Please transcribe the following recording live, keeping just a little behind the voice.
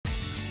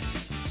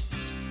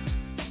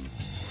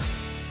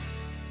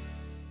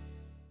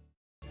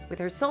With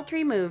her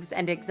sultry moves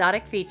and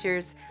exotic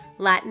features,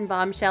 Latin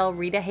bombshell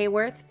Rita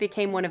Hayworth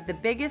became one of the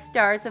biggest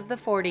stars of the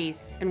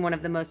 40s and one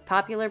of the most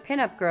popular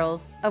pinup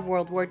girls of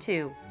World War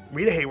II.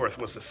 Rita Hayworth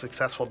was a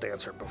successful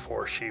dancer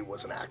before she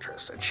was an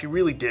actress, and she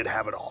really did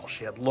have it all.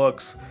 She had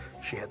looks,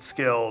 she had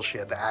skills, she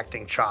had the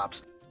acting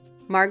chops.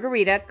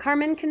 Margarita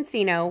Carmen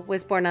Cancino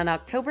was born on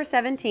October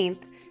 17,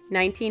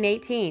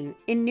 1918,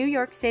 in New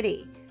York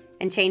City,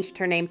 and changed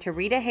her name to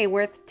Rita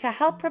Hayworth to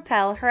help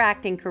propel her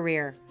acting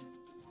career.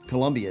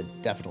 Columbia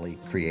definitely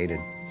created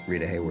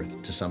Rita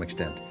Hayworth to some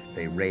extent.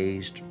 They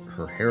raised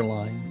her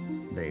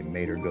hairline, they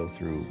made her go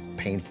through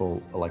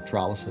painful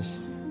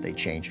electrolysis, they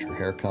changed her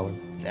hair color.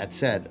 That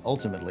said,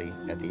 ultimately,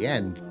 at the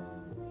end,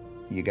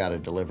 you got to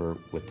deliver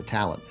with the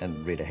talent,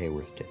 and Rita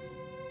Hayworth did.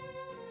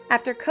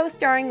 After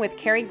co-starring with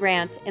Cary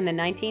Grant in the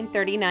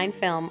 1939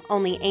 film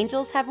Only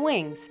Angels Have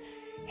Wings,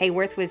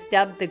 Hayworth was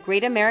dubbed the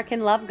Great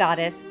American Love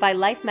Goddess by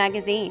Life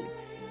magazine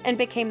and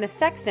became the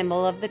sex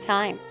symbol of the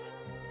times.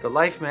 The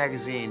Life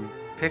magazine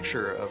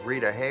picture of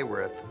Rita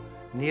Hayworth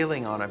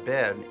kneeling on a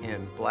bed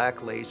in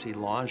black lacy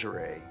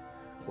lingerie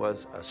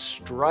was a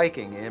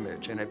striking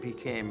image, and it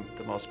became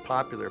the most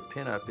popular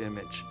pinup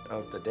image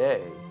of the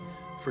day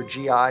for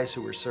GIs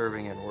who were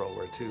serving in World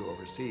War II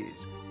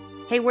overseas.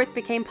 Hayworth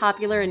became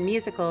popular in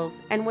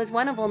musicals and was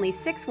one of only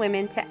 6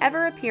 women to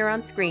ever appear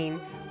on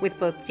screen with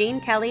both Gene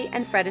Kelly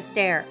and Fred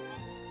Astaire.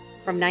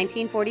 From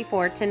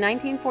 1944 to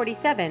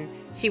 1947,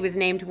 she was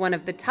named one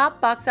of the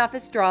top box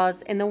office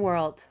draws in the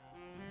world.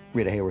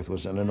 Rita Hayworth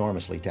was an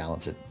enormously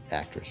talented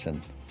actress,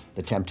 and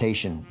the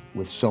temptation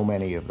with so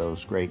many of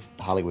those great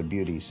Hollywood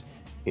beauties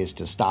is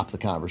to stop the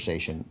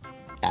conversation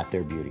at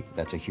their beauty.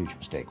 That's a huge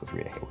mistake with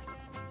Rita Hayworth.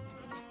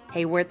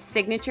 Hayworth's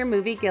signature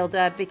movie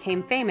Gilda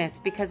became famous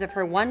because of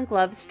her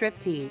one-glove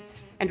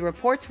striptease, and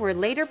reports were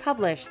later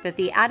published that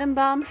the atom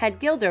bomb had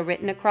Gilda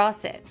written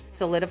across it,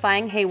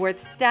 solidifying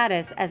Hayworth's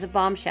status as a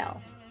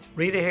bombshell.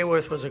 Rita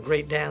Hayworth was a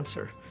great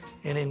dancer,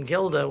 and in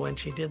Gilda, when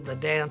she did the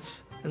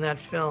dance in that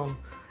film,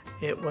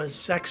 it was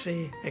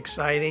sexy,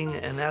 exciting,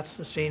 and that's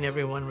the scene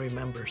everyone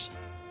remembers.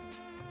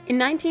 In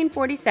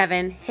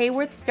 1947,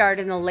 Hayworth starred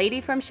in The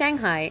Lady From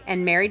Shanghai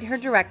and married her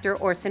director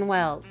Orson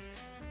Welles.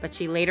 But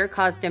she later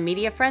caused a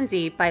media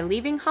frenzy by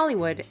leaving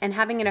Hollywood and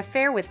having an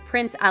affair with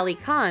Prince Aly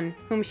Khan,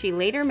 whom she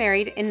later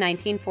married in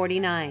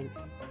 1949.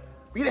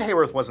 Rita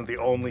Hayworth wasn't the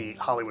only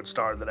Hollywood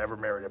star that ever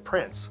married a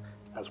prince.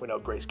 As we know,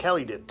 Grace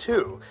Kelly did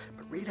too.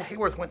 But Rita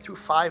Hayworth went through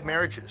 5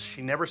 marriages.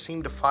 She never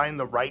seemed to find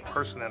the right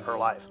person in her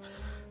life.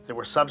 There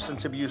were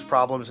substance abuse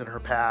problems in her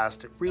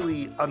past. It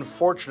really,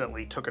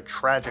 unfortunately, took a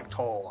tragic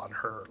toll on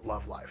her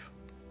love life.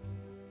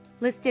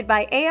 Listed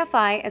by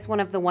AFI as one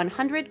of the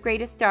 100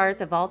 greatest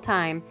stars of all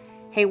time,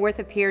 Hayworth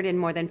appeared in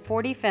more than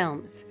 40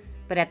 films,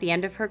 but at the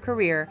end of her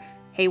career,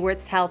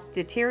 Hayworth's health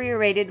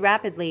deteriorated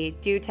rapidly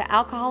due to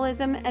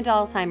alcoholism and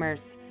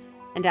Alzheimer's.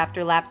 And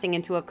after lapsing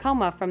into a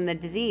coma from the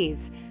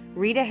disease,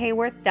 Rita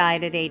Hayworth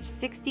died at age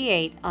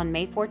 68 on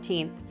May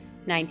 14,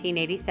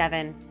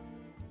 1987.